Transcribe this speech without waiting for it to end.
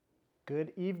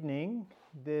Good evening.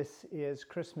 This is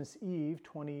Christmas Eve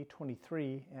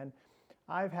 2023, and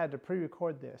I've had to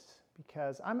pre-record this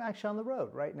because I'm actually on the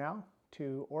road right now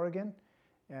to Oregon,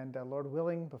 and Lord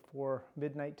willing, before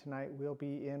midnight tonight, we'll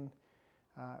be in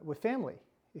with family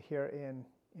here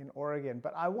in Oregon.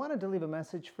 But I wanted to leave a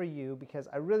message for you because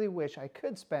I really wish I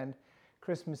could spend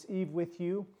Christmas Eve with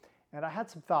you, and I had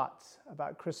some thoughts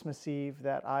about Christmas Eve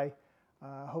that I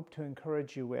hope to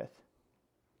encourage you with.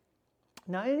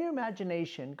 Now, in your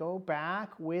imagination, go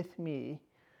back with me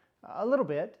a little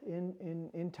bit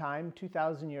in time,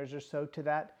 2,000 years or so, to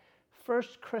that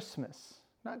first Christmas.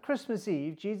 Not Christmas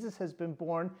Eve. Jesus has been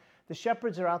born. The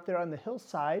shepherds are out there on the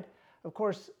hillside. Of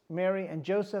course, Mary and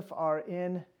Joseph are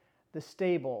in the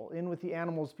stable, in with the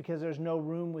animals, because there's no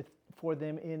room for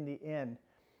them in the inn.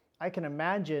 I can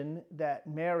imagine that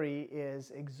Mary is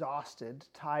exhausted,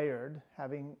 tired,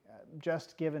 having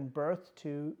just given birth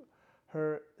to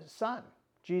her son,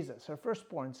 Jesus, her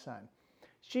firstborn son.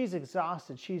 She's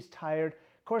exhausted, she's tired.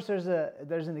 Of course, there's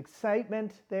an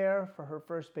excitement there for her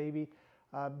first baby.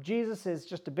 Jesus is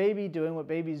just a baby doing what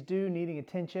babies do, needing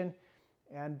attention.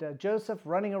 And Joseph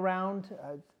running around,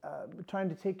 trying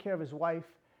to take care of his wife,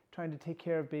 trying to take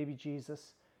care of baby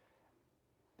Jesus.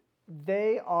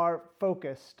 They are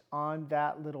focused on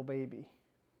that little baby.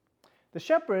 The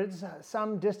shepherds,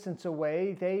 some distance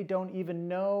away, they don't even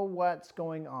know what's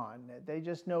going on. They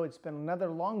just know it's been another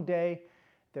long day.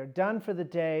 They're done for the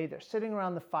day. They're sitting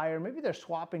around the fire. Maybe they're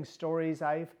swapping stories.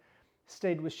 I've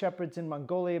stayed with shepherds in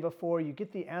Mongolia before. You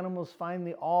get the animals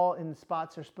finally all in the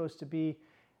spots they're supposed to be.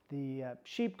 The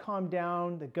sheep calm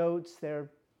down. The goats, they're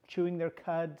chewing their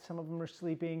cud. Some of them are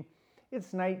sleeping.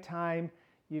 It's nighttime.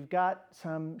 You've got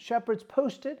some shepherds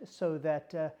posted so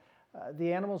that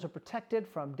the animals are protected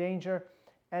from danger.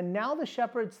 And now the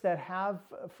shepherds that have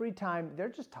free time, they're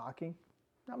just talking.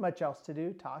 Not much else to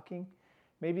do, talking.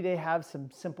 Maybe they have some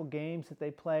simple games that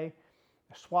they play.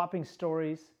 They're swapping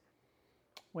stories.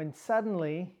 When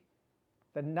suddenly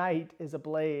the night is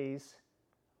ablaze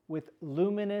with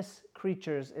luminous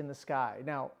creatures in the sky.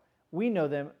 Now, we know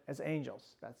them as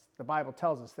angels. The Bible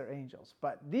tells us they're angels.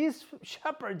 But these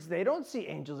shepherds, they don't see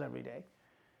angels every day.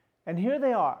 And here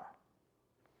they are.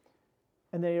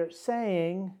 And they are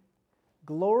saying,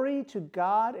 "Glory to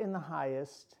God in the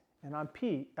highest, and on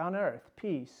earth,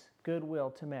 peace,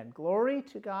 goodwill to men." Glory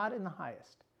to God in the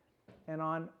highest, and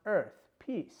on earth,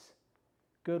 peace,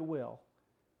 goodwill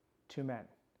to men.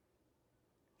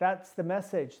 That's the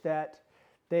message that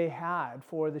they had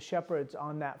for the shepherds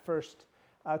on that first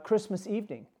Christmas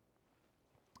evening.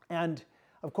 And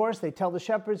of course, they tell the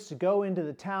shepherds to go into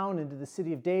the town, into the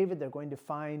city of David. They're going to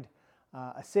find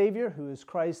a Savior who is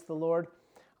Christ the Lord.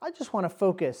 I just want to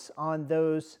focus on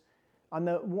the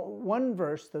one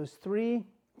verse, those three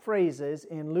phrases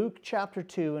in Luke chapter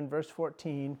 2 and verse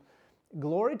 14.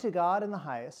 Glory to God in the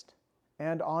highest,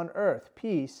 and on earth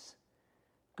peace,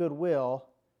 goodwill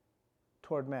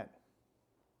toward men.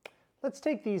 Let's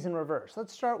take these in reverse.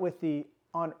 Let's start with the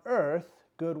on earth,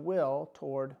 goodwill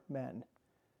toward men.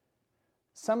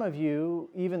 Some of you,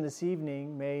 even this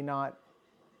evening, may not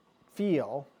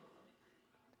feel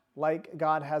like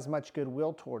God has much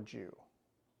goodwill towards you.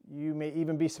 You may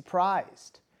even be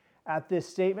surprised at this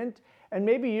statement. And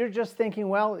maybe you're just thinking,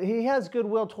 well, he has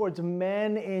goodwill towards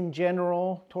men in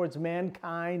general, towards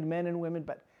mankind, men and women,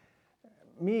 but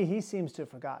me, he seems to have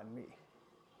forgotten me.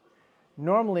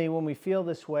 Normally, when we feel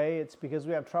this way, it's because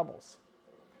we have troubles.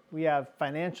 We have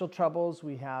financial troubles,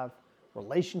 we have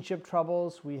relationship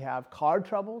troubles, we have car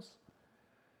troubles.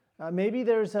 Maybe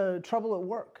there's a trouble at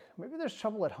work. Maybe there's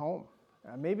trouble at home.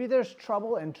 Maybe there's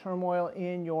trouble and turmoil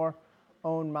in your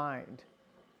own mind.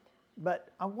 But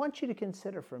I want you to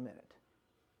consider for a minute,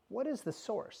 what is the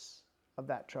source of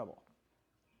that trouble?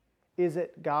 Is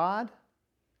it God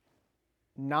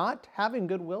not having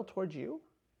goodwill towards you?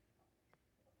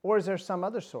 Or is there some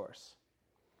other source?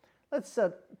 Let's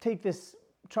take this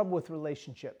trouble with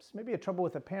relationships. Maybe a trouble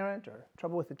with a parent or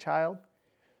trouble with a child.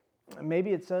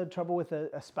 Maybe it's a trouble with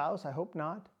a spouse. I hope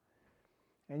not.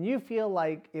 And you feel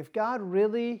like if God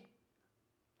really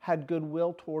had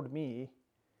goodwill toward me,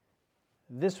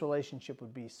 this relationship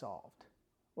would be solved.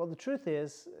 Well, the truth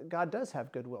is, God does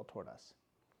have goodwill toward us.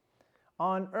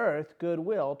 On earth,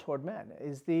 goodwill toward men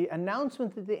is the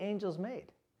announcement that the angels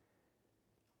made.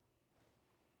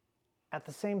 At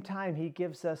the same time, he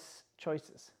gives us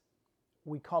choices.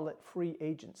 We call it free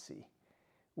agency.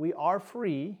 We are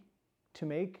free to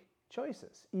make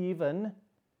choices, even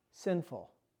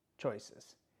sinful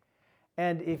choices.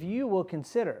 And if you will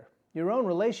consider your own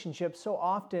relationships, so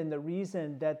often the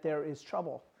reason that there is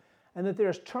trouble and that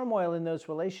there's turmoil in those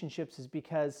relationships is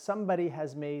because somebody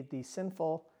has made the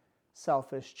sinful,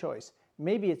 selfish choice.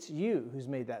 Maybe it's you who's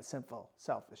made that sinful,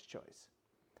 selfish choice.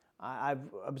 I've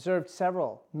observed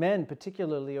several men,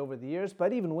 particularly over the years,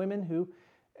 but even women who,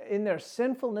 in their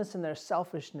sinfulness and their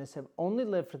selfishness, have only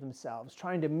lived for themselves,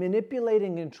 trying to manipulate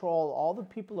and control all the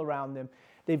people around them.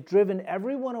 They've driven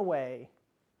everyone away,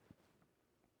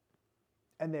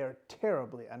 and they're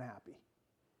terribly unhappy.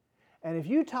 And if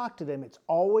you talk to them, it's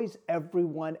always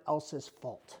everyone else's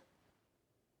fault.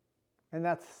 And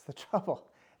that's the trouble.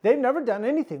 They've never done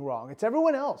anything wrong. It's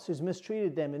everyone else who's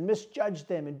mistreated them and misjudged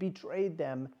them and betrayed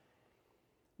them.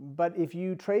 But if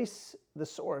you trace the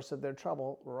source of their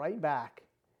trouble right back,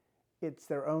 it's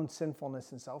their own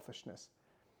sinfulness and selfishness.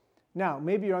 Now,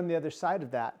 maybe you're on the other side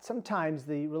of that. Sometimes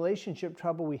the relationship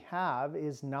trouble we have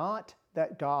is not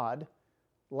that God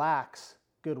lacks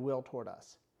goodwill toward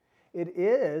us. It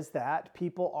is that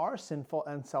people are sinful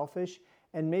and selfish,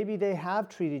 and maybe they have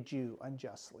treated you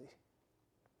unjustly.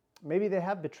 Maybe they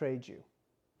have betrayed you.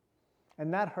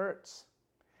 And that hurts.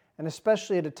 And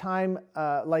especially at a time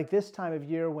like this time of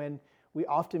year when we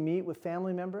often meet with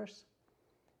family members,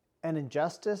 and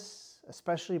injustice,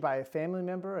 especially by a family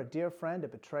member, a dear friend, a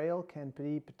betrayal can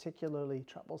be particularly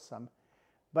troublesome.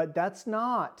 But that's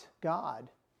not God.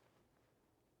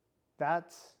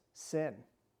 That's sin.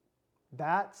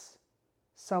 That's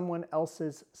someone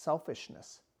else's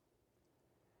selfishness.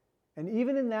 And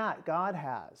even in that, God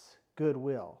has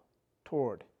goodwill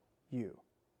toward you.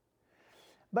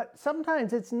 But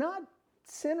sometimes it's not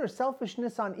sin or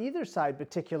selfishness on either side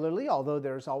particularly, although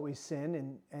there's always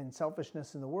sin and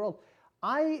selfishness in the world.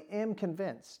 I am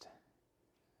convinced,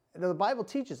 the Bible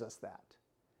teaches us that,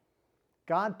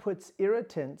 God puts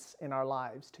irritants in our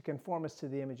lives to conform us to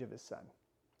the image of His Son.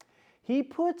 He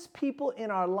puts people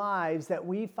in our lives that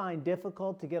we find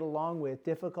difficult to get along with,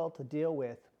 difficult to deal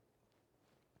with,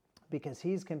 because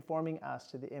He's conforming us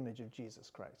to the image of Jesus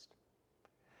Christ.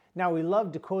 Now, we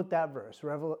love to quote that verse,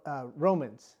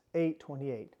 Romans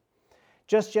 8:28.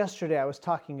 Just yesterday, I was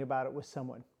talking about it with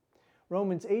someone.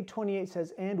 Romans 8:28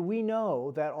 says, "And we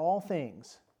know that all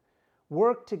things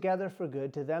work together for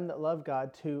good to them that love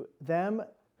God, to them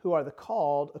who are the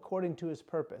called according to His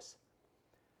purpose."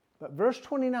 But verse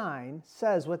 29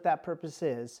 says what that purpose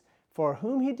is. "For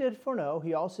whom He did foreknow,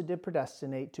 He also did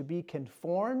predestinate to be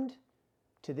conformed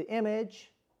to the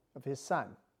image of His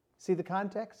Son." See the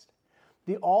context?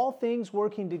 The all things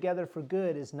working together for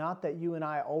good is not that you and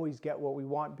I always get what we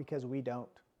want, because we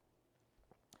don't.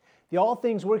 The all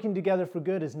things working together for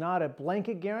good is not a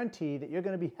blanket guarantee that you're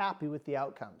going to be happy with the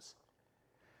outcomes.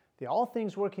 The all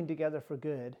things working together for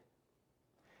good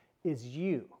is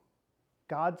you,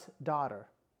 God's daughter,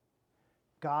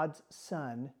 God's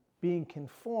son, being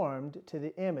conformed to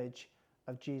the image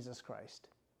of Jesus Christ,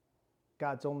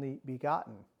 God's only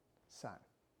begotten Son.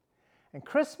 And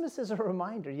Christmas is a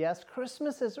reminder, yes,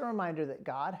 Christmas is a reminder that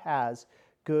God has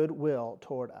goodwill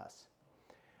toward us.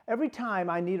 Every time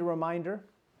I need a reminder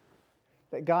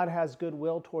that God has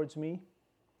goodwill towards me,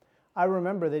 I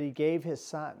remember that He gave His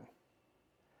Son.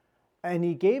 And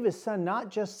He gave His Son, not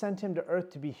just sent Him to earth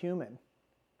to be human,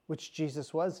 which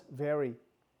Jesus was very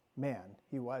man,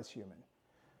 He was human.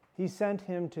 He sent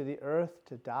Him to the earth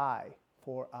to die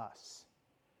for us.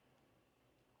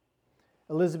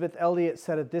 Elizabeth Elliot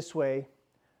said it this way: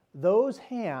 "Those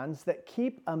hands that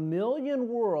keep a million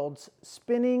worlds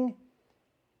spinning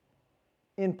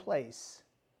in place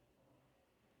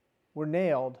were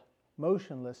nailed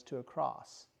motionless to a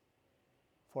cross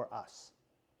for us."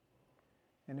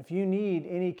 And if you need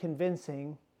any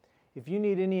convincing, if you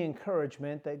need any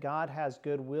encouragement that God has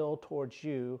goodwill towards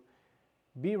you,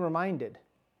 be reminded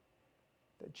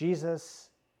that Jesus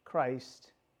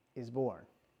Christ is born.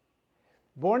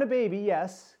 Born a baby,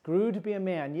 yes. Grew to be a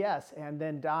man, yes. And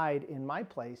then died in my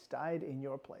place, died in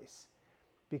your place.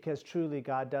 Because truly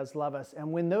God does love us.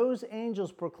 And when those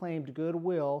angels proclaimed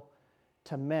goodwill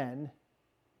to men,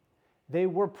 they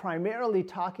were primarily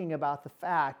talking about the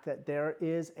fact that there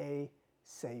is a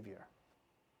Savior.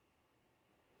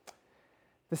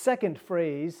 The second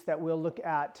phrase that we'll look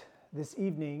at this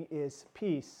evening is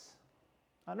peace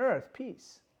on earth,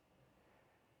 peace.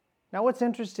 Now, what's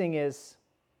interesting is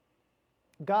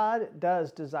God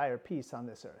does desire peace on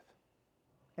this earth.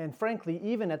 And frankly,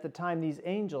 even at the time these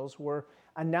angels were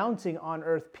announcing on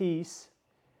earth peace,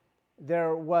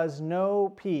 there was no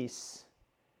peace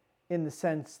in the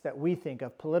sense that we think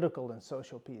of political and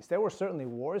social peace. There were certainly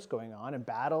wars going on, and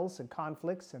battles and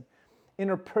conflicts and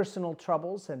interpersonal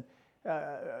troubles and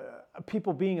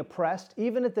people being oppressed,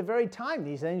 even at the very time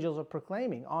these angels are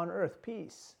proclaiming on earth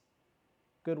peace,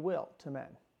 goodwill to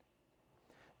men.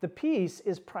 The peace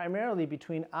is primarily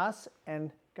between us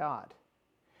and God.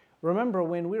 Remember,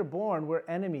 when we're born, we're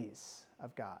enemies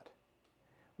of God.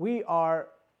 We are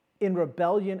in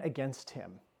rebellion against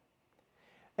him.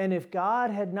 And if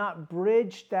God had not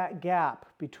bridged that gap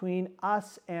between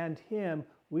us and him,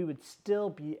 we would still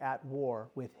be at war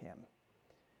with him.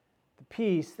 The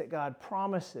peace that God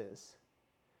promises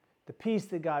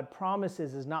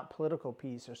is not political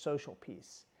peace or social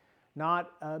peace,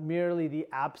 not merely the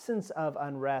absence of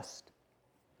unrest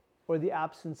or the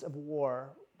absence of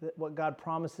war. What God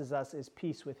promises us is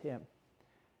peace with him.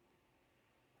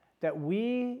 That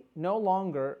we no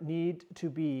longer need to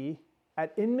be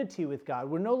at enmity with God.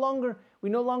 We no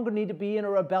longer need to be in a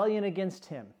rebellion against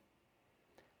him.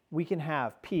 We can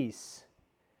have peace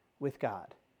with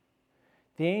God.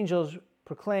 The angels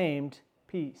proclaimed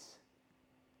peace.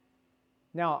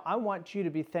 Now, I want you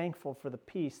to be thankful for the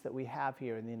peace that we have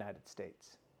here in the United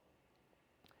States.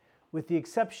 With the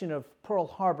exception of Pearl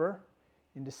Harbor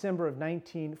in December of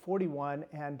 1941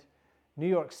 and New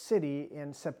York City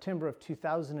in September of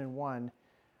 2001,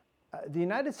 the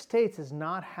United States has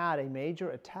not had a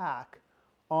major attack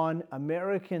on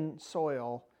American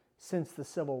soil since the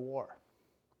Civil War.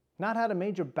 Not had a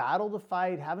major battle to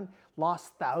fight, haven't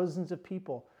lost thousands of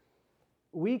people.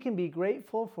 We can be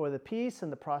grateful for the peace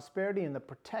and the prosperity and the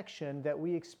protection that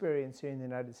we experience here in the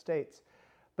United States.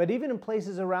 But even in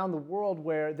places around the world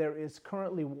where there is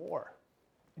currently war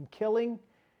and killing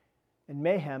and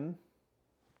mayhem,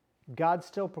 God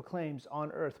still proclaims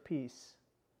on earth peace.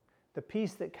 The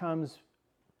peace that comes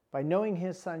by knowing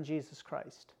his Son, Jesus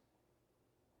Christ.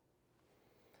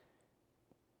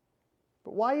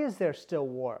 But why is there still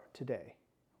war today?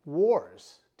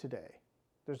 Wars today.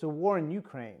 There's a war in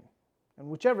Ukraine. And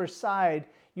whichever side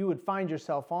you would find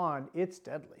yourself on, it's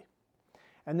deadly.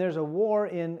 And there's a war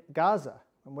in Gaza.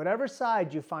 And whatever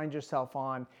side you find yourself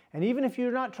on, and even if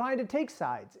you're not trying to take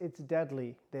sides, it's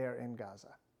deadly there in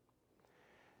Gaza.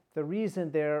 The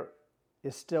reason there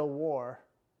is still war,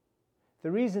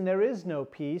 the reason there is no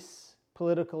peace,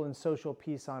 political and social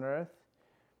peace on earth,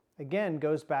 again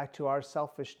goes back to our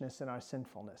selfishness and our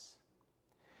sinfulness.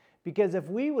 Because if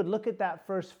we would look at that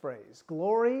first phrase,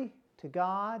 glory to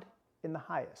God in the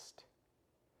highest,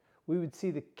 we would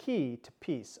see the key to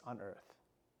peace on earth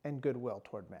and goodwill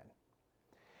toward men.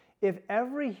 If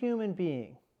every human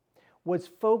being was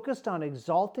focused on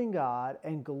exalting God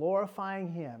and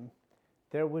glorifying him,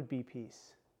 there would be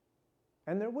peace,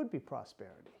 and there would be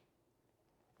prosperity,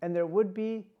 and there would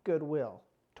be goodwill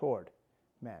toward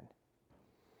men.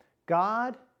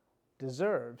 God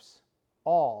deserves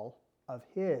all of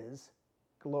his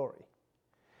glory.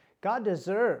 God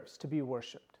deserves to be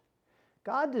worshiped.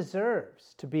 God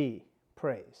deserves to be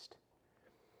praised.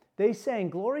 They sang,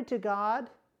 glory to God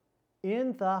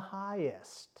in the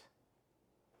highest.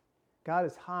 God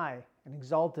is high and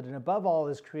exalted and above all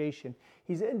his creation.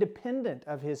 He's independent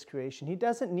of his creation. He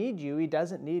doesn't need you. He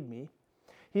doesn't need me.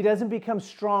 He doesn't become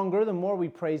stronger the more we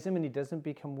praise him, and he doesn't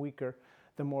become weaker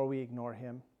the more we ignore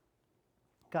him.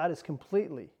 God is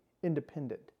completely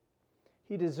independent.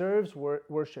 He deserves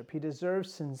worship. He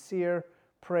deserves sincere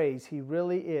praise. He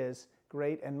really is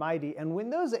great and mighty. And when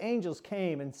those angels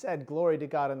came and said, glory to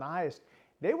God in the highest,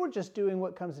 they were just doing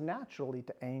what comes naturally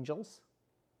to angels.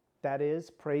 That is,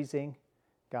 praising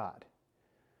God.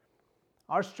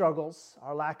 Our struggles,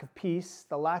 our lack of peace,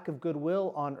 the lack of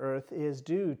goodwill on earth is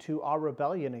due to our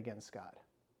rebellion against God.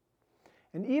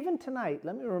 And even tonight,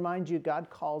 let me remind you, God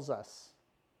calls us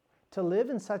to live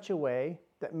in such a way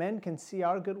that men can see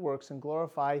our good works and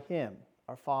glorify him,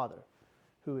 our Father,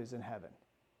 who is in heaven.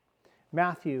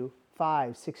 Matthew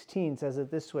 5:16 says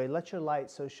it this way, let your light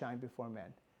so shine before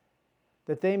men,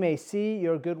 that they may see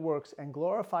your good works and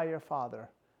glorify your Father,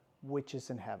 which is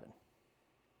in heaven.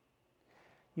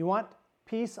 You want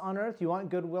peace on earth? You want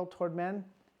goodwill toward men?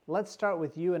 Let's start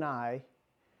with you and I.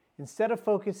 Instead of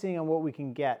focusing on what we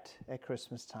can get at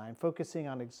Christmas time, focusing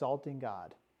on exalting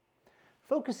God,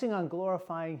 focusing on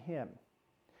glorifying him,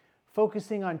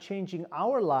 focusing on changing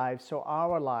our lives so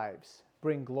our lives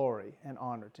bring glory and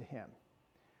honor to him.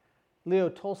 Leo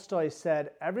Tolstoy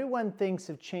said, everyone thinks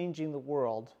of changing the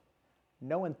world.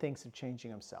 No one thinks of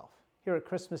changing himself. Here at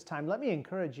Christmas time, let me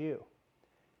encourage you.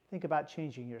 Think about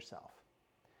changing yourself.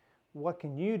 What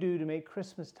can you do to make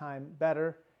Christmas time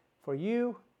better for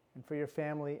you and for your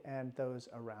family and those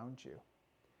around you?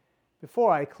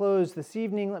 Before I close this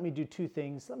evening, let me do two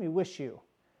things. Let me wish you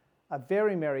a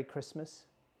very Merry Christmas,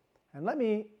 and let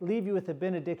me leave you with a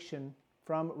benediction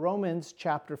from Romans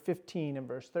chapter 15 and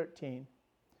verse 13.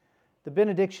 The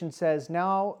benediction says,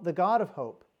 now the God of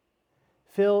hope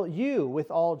fill you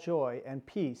with all joy and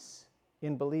peace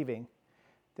in believing,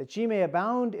 that ye may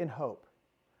abound in hope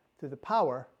through the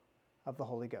power of the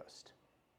Holy Ghost.